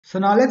So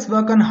now let's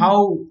work on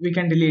how we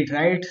can delete,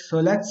 right? So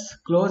let's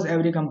close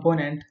every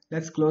component.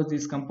 Let's close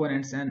these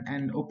components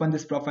and open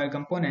this profile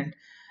component.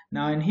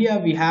 Now in here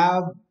we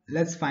have,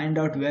 let's find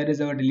out where is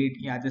our delete.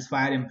 Yeah, this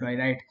fire employee,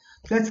 right?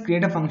 So let's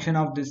create a function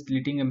of this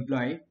deleting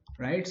employee,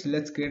 right? So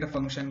let's create a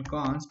function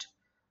const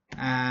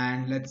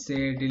and let's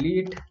say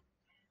delete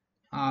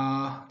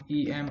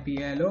employe,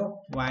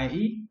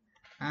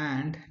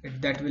 and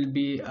that will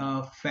be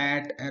a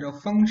fat arrow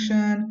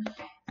function.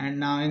 And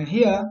now in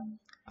here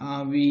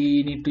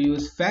we need to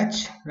use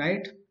fetch,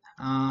 right?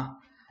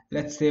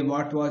 Let's say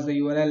what was the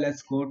URL.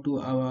 Let's go to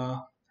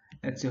our,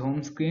 let's say,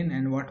 home screen,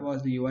 and what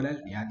was the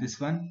URL? Yeah, this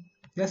one.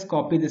 Just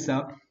copy this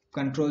up,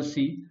 control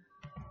C,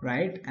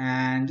 right,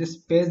 and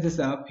just paste this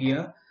up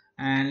here,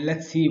 and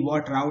let's see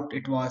what route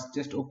it was.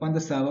 Just open the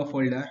server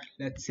folder.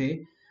 Let's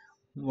say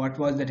what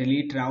was the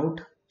delete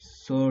route.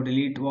 So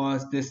delete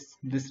was this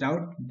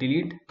route.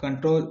 Delete,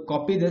 control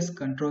copy this,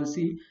 control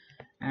C,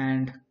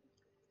 and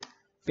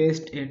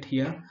paste it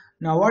here.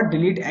 Now what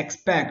delete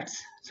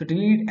expects? So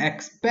delete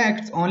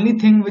expects only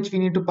thing which we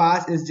need to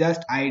pass is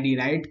just ID,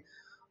 right?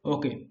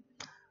 Okay,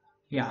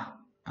 yeah,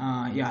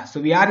 yeah, so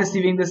we are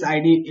receiving this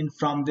ID in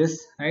from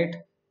this, right?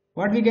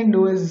 What we can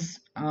do is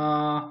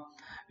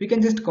we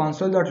can just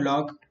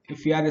console.log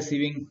if we are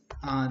receiving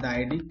the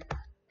ID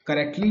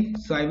correctly.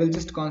 So I will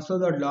just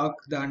console.log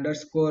the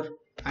underscore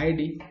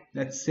ID.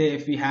 Let's say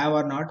if we have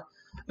or not.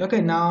 Okay,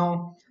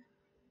 now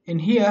in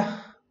here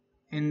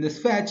in this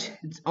fetch,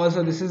 it's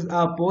also, this is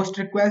a post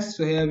request,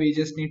 so here we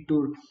just need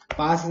to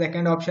pass a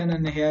second option,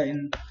 and here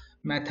in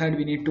method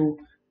we need to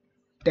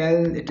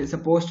tell it is a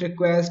post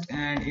request,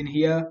 and in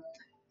here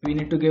we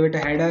need to give it a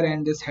header,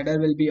 and this header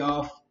will be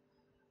of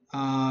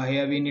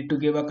here we need to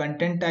give a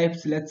content type.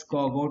 So let's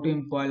go to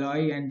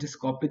employee and just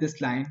copy this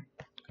line,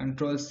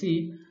 control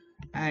C,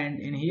 and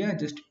in here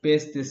just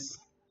paste this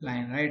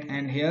line, right?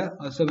 And here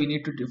also we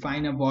need to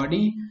define a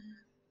body,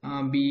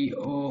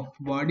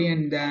 body,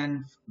 and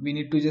then we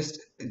need to just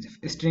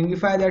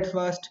stringify that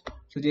first.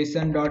 So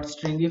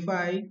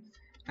json.stringify,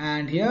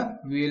 and here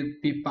we will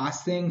be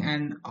passing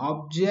an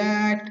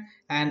object,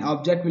 and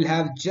object will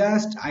have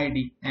just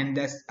ID, and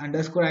that's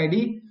underscore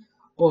ID.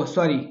 Oh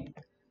sorry,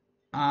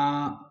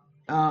 uh,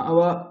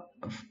 our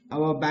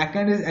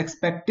backend is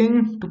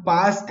expecting to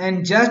pass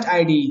and just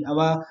ID.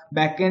 Our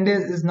backend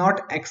is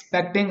not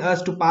expecting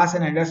us to pass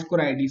an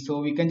underscore ID,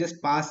 so we can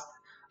just pass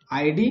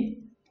ID,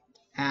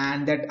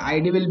 and that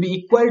ID will be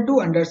equal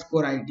to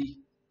underscore ID,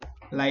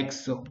 like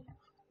so,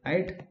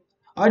 right?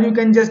 Or you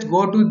can just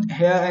go to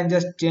here and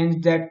just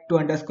change that to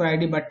underscore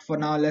ID, but for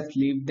now let's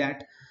leave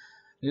that.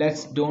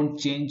 Let's don't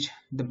change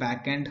the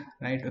backend,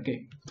 right?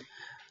 Okay,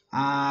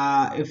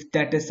 if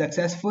that is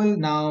successful,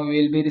 now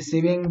we'll be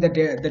receiving the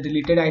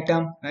deleted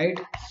item, right?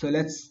 So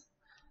let's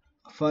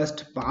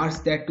first parse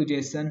that to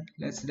JSON.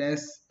 Let's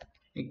res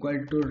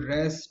equal to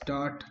res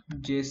dot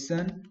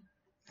JSON,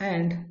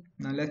 and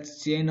now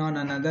let's chain on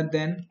another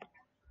then.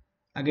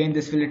 Again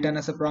this will return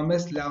us a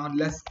promise. Now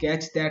let's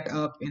catch that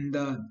up in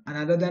the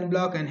another then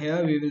block, and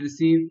here we will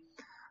receive,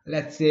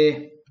 let's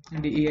say,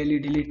 del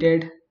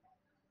deleted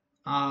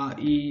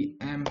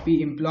emp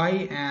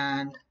employee.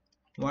 And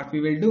what we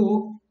will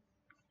do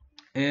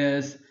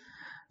is,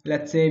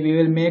 let's say, we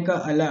will make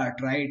a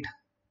alert, right?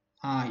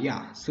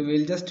 Yeah, so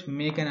we'll just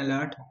make an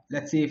alert.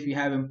 Let's see if we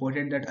have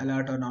imported that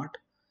alert or not.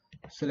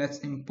 So let's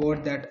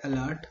import that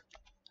alert,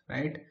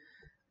 right?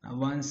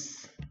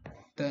 Once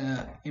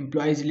the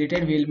employee is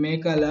deleted, we'll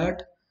make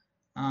alert.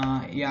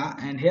 Yeah,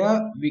 and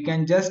here we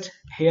can just,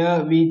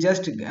 here we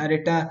just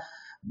return,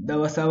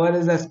 the server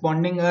is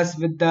responding us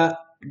with the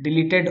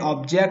deleted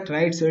object,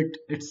 right? So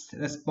it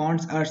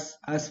responds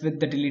us with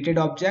the deleted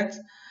objects.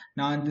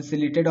 Now in this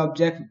deleted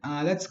object,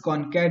 let's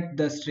concat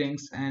the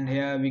strings, and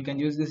here we can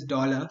use this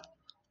dollar,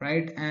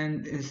 right?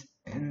 And is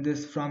in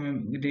this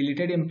from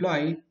deleted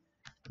employee,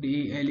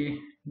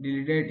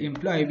 deleted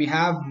employee, we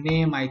have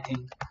name, I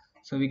think.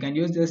 So we can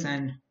use this,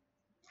 and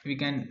we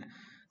can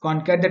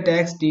concat the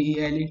text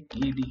deled,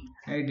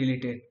 right?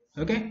 Deleted.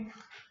 Okay,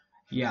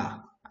 yeah,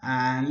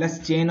 and let's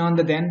chain on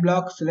the then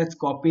block. So let's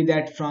copy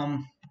that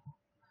from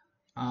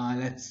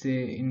let's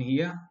say in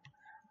here,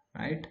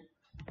 right?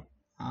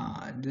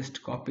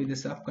 Just copy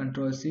this up,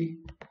 control C,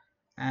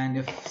 and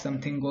if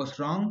something goes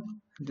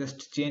wrong,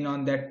 just chain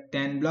on that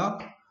 10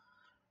 block,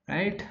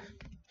 right?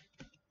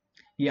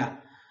 Yeah,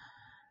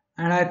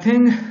 and I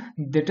think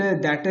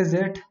that is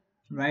it,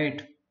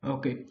 right?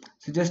 Okay,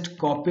 so just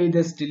copy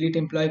this delete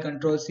employee,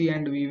 control C,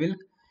 and we will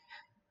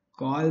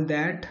call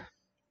that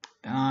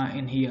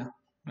in here,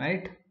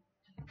 right?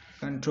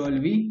 Control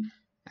V,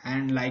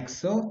 and like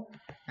so,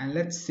 and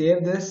let's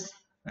save this,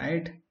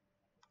 right?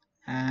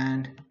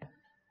 And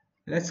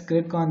let's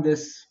click on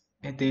this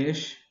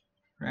Hitesh,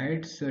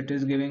 right? So it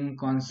is giving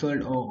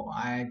console. Oh,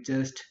 I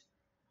just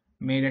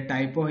made a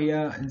typo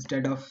here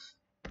instead of,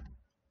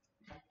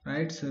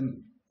 right? So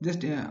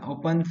just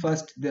open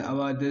first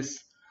our this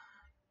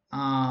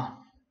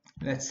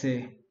let's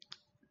say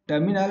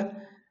terminal.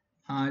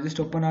 Just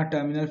open our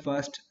terminal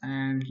first,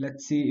 and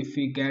let's see if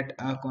we get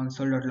a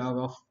console.log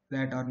of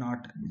that or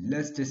not.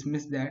 Let's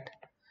dismiss that,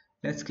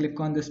 let's click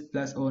on this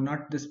plus. Oh,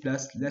 not this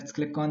plus, let's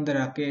click on the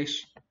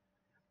Rakesh,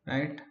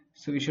 right?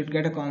 So we should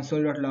get a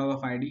console.log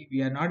of id.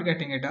 We are not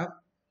getting it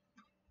up.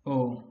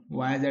 Oh,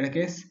 why is that the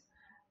case?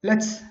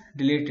 Let's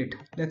delete it.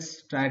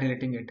 Let's try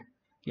deleting it.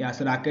 Yeah,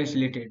 so Rakesh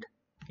deleted.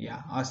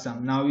 Yeah,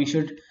 awesome. Now we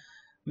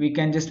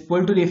can just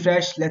pull to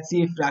refresh. Let's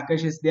see if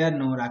Rakesh is there.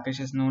 No, Rakesh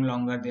is no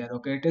longer there.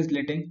 Okay, it is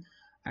deleting.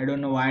 I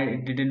don't know why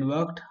it didn't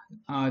work.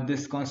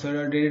 This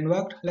console didn't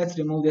work. Let's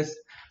remove this.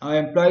 Our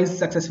employee is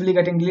successfully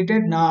getting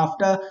deleted. Now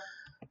after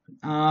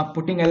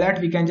putting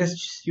alert, we can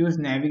just use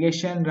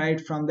navigation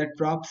right from that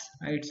props,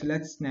 right? So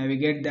let's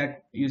navigate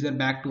that user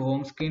back to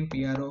home screen.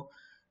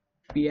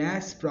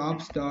 Props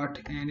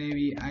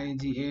props.navigatio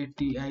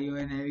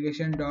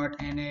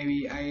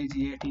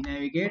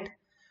navigate,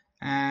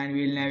 and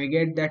we'll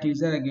navigate that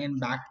user again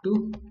back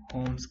to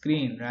home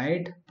screen,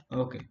 right?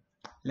 Okay,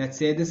 let's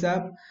save this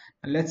up.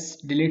 Let's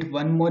delete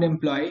one more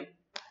employee.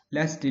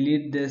 Let's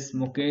delete this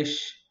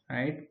Mukesh,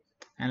 right?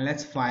 And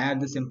let's fire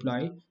this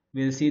employee.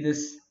 We'll see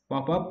this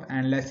pop up,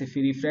 and let's, if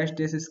we refresh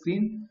this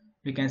screen,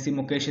 we can see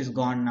Mukesh is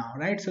gone now,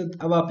 right? So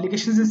our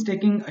applications is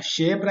taking a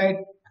shape,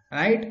 right?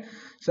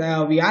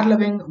 So we are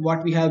loving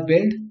what we have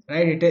built,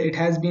 right? It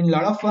has been a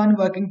lot of fun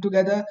working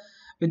together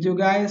with you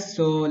guys.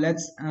 So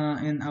let's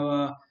in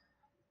our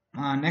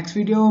next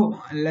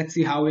video, let's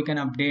see how we can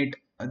update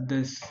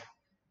this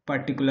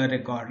particular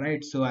record,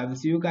 right? So I will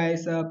see you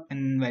guys up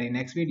in very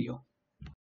next video.